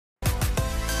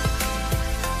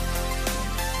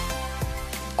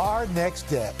Our next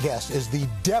guest is the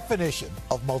definition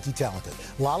of multi-talented.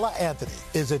 Lala Anthony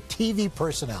is a TV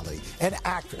personality and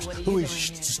actress who has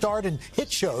starred in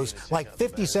hit shows like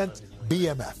 50 Cent,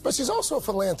 BMF. But she's also a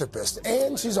philanthropist,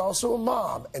 and she's also a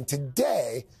mom. And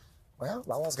today, well,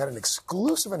 Lala's got an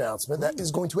exclusive announcement that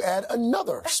is going to add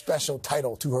another special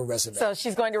title to her resume. So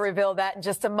she's going to reveal that in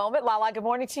just a moment. Lala, good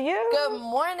morning to you. Good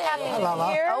morning. Hi,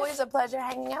 Lala. Always a pleasure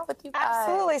hanging out with you guys.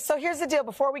 Absolutely. So here's the deal.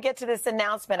 Before we get to this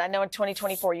announcement, I know in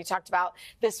 2024 you talked about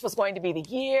this was going to be the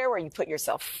year where you put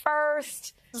yourself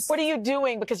first. What are you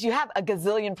doing? Because you have a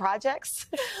gazillion projects.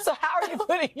 So how are you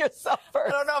putting yourself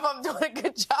first? I don't know if I'm doing a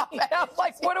good job. Yeah,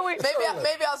 like, what are we doing?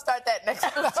 Maybe I'll start that next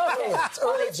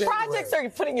week. These projects are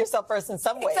putting yourself first in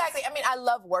some ways. Exactly. I mean, I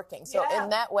love working. So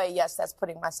in that way, yes, that's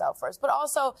putting myself first. But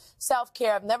also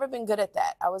self-care. I've never been good at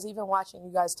that. I was even watching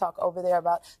you guys talk over there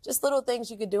about just little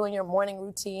things you could do in your morning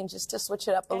routine just to switch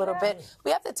it up a little bit.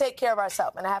 We have to take care of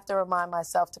ourselves. And I have to remind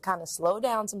myself to kind of slow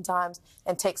down sometimes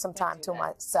and take some time to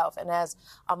myself. And as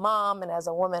a mom and as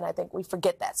a woman, I think we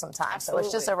forget that sometimes. Absolutely. So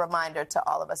it's just a reminder to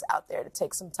all of us out there to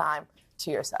take some time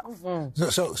to yourself. Mm-hmm.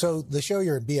 So the show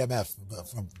you're in, BMF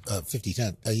from 50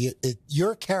 Cent,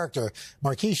 your character,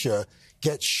 Markeisha,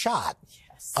 gets shot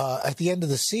at the end of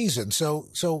the season. So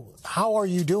how are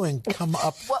you doing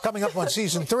coming up on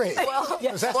season 3? Well,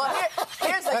 here's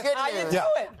the good news.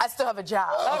 I still have a job.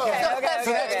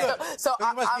 Okay. So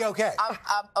you must be okay.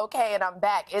 I'm okay and I'm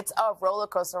back. It's a roller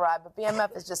coaster ride, but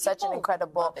BMF is just such an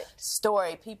incredible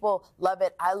story. People love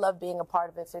it. I love being a part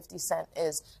of it. 50 Cent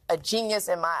is a genius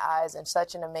in my eyes and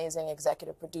such an amazing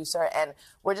executive producer, and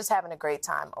we're just having a great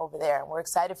time over there. And we're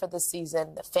excited for this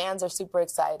season. The fans are super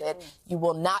excited. You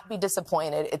will not be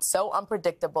disappointed. It's so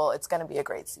unpredictable. It's going to be a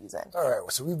great season. All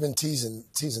right, so we've been teasing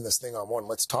this thing on one.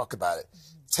 Let's talk about it.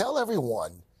 Tell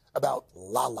everyone about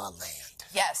La La Land.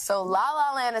 Yes, so La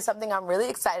La Land is something I'm really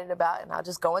excited about, and I'll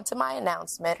just go into my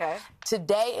announcement. Okay.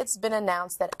 Today, it's been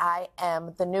announced that I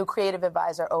am the new creative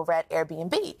advisor over at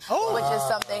Airbnb, which is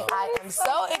something I am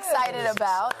so excited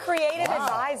about. Creative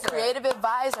advisor. Creative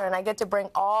advisor, and I get to bring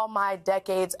all my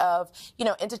decades of,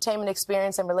 entertainment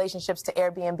experience and relationships to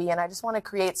Airbnb, and I just want to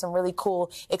create some really cool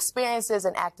experiences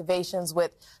and activations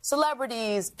with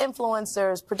celebrities,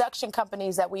 influencers, production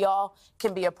companies that we all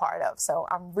can be a part of. So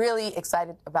I'm really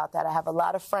excited about that. I have a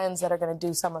lot of friends that are going to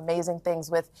do some amazing things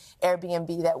with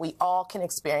Airbnb that we all can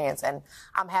experience, and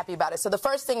I'm happy about it. So the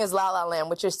first thing is La La Land,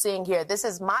 which you're seeing here. This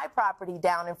is my property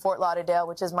down in Fort Lauderdale,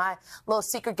 which is my little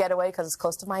secret getaway because it's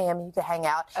close to Miami. You can hang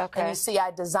out. Okay. And you see I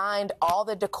designed all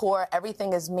the decor.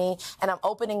 Everything is me, and I'm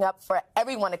opening up for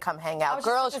everyone to come hang out.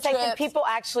 Girls trips. Can people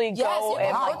actually go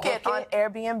and and book it on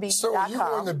Airbnb.com. So are you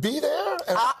going to be there?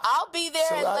 I'll be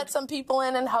there and let some people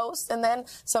in and host, and then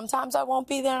sometimes I won't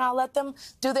be there and I'll let them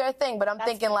do their thing. But I'm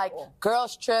thinking like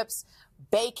girls trips,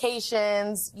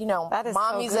 vacations,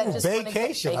 mommies that just want to get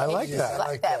vacation. I like that.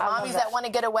 Like that. Mommies that want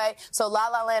to get away. So La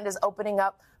La Land is opening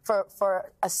up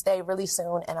for a stay really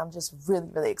soon, and I'm just really,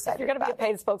 really excited. If you're going to be a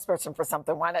paid spokesperson for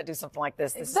something, why not do something like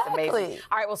this? This is amazing.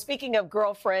 All right, well, speaking of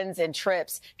girlfriends and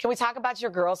trips, can we talk about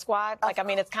your girl squad?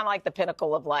 It's kind of like the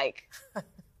pinnacle of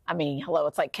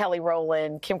it's like Kelly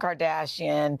Rowland, Kim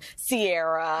Kardashian,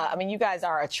 Sierra. You guys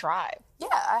are a tribe. Yeah,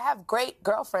 I have great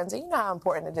girlfriends, and you know how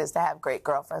important it is to have great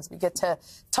girlfriends. We get to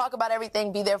talk about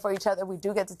everything, be there for each other. We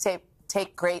do get to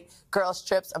take great girls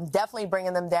trips. I'm definitely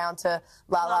bringing them down to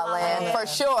La La Land for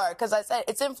sure, because I said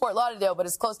it's in Fort Lauderdale, but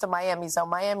it's close to Miami, so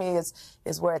Miami is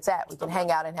where it's at. We can hang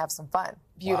out and have some fun.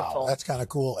 Beautiful. Wow, that's kind of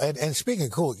cool. And speaking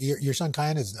of cool, your son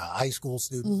Kyan is a high school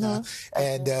student now,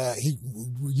 and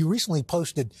you recently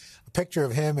posted a picture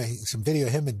of him, some video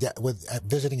of him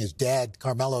visiting his dad,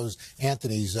 Carmelo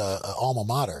Anthony's alma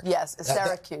mater. Yes,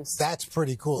 Syracuse. That's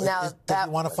pretty cool. Now, does he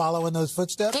want to follow in those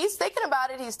footsteps? He's thinking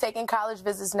about it. He's taking college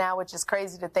visits now, which is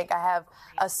crazy to think I have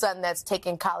a son that's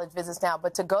taking college visits now.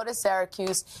 But to go to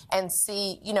Syracuse and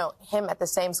see, him at the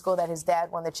same school that his dad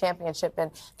won the championship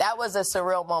in, that was a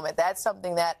surreal moment. That's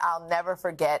something that I'll never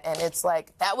forget. And it's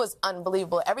like, that was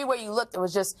unbelievable. Everywhere you looked, it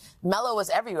was just, Mello was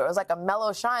everywhere. It was like a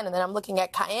Mello shine. And then I'm looking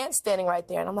at Kyan standing right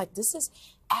there, and I'm like, this is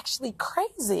actually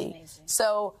crazy. Amazing.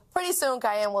 So pretty soon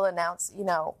Kyan will announce,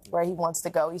 where he wants to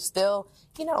go. He's still,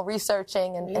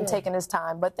 researching and taking his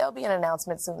time, but there'll be an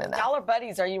announcement soon enough. Y'all are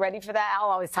buddies. Are you ready for that? Al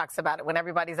always talks about it when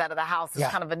everybody's out of the house. It's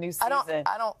kind of a new season.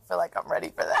 I don't feel like I'm ready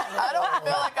for that. I don't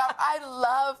feel like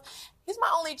he's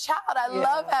my only child. I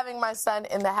love having my son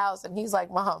in the house, and he's like,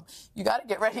 Mom, you got to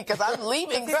get ready because I'm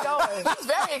leaving. So he's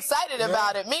very excited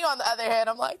about it. Me, on the other hand,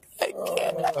 I'm like, I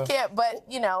can't. But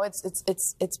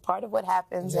it's part of what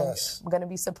happens, and I'm going to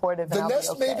be supportive. The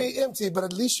nest may be empty, but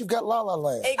at least you've got La La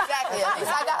Land. Exactly. At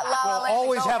least I got La La Land.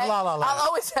 Always have La La Land. I'll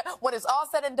always, when it's all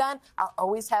said and done, I'll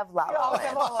always have La La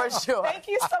Land for sure. Thank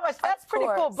you so much. That's pretty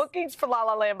cool. Bookings for La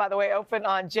La Land, by the way, open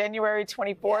on January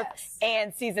 24th,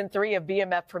 and season 3 of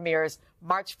BMF premieres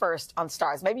March 1st on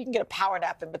Stars. Maybe you can get a power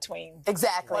nap in between.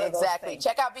 Exactly.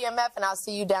 Check out BMF, and I'll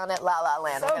see you down at La La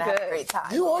Land. We're going to have a great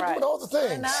time. You are doing all the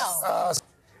things. I know.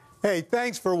 Hey,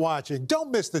 thanks for watching.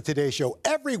 Don't miss the Today Show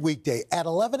every weekday at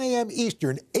 11 a.m.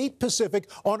 Eastern, 8 Pacific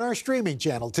on our streaming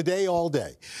channel, Today All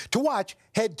Day. To watch,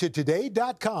 head to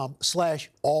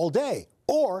today.com/allday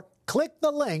or click the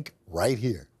link right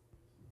here.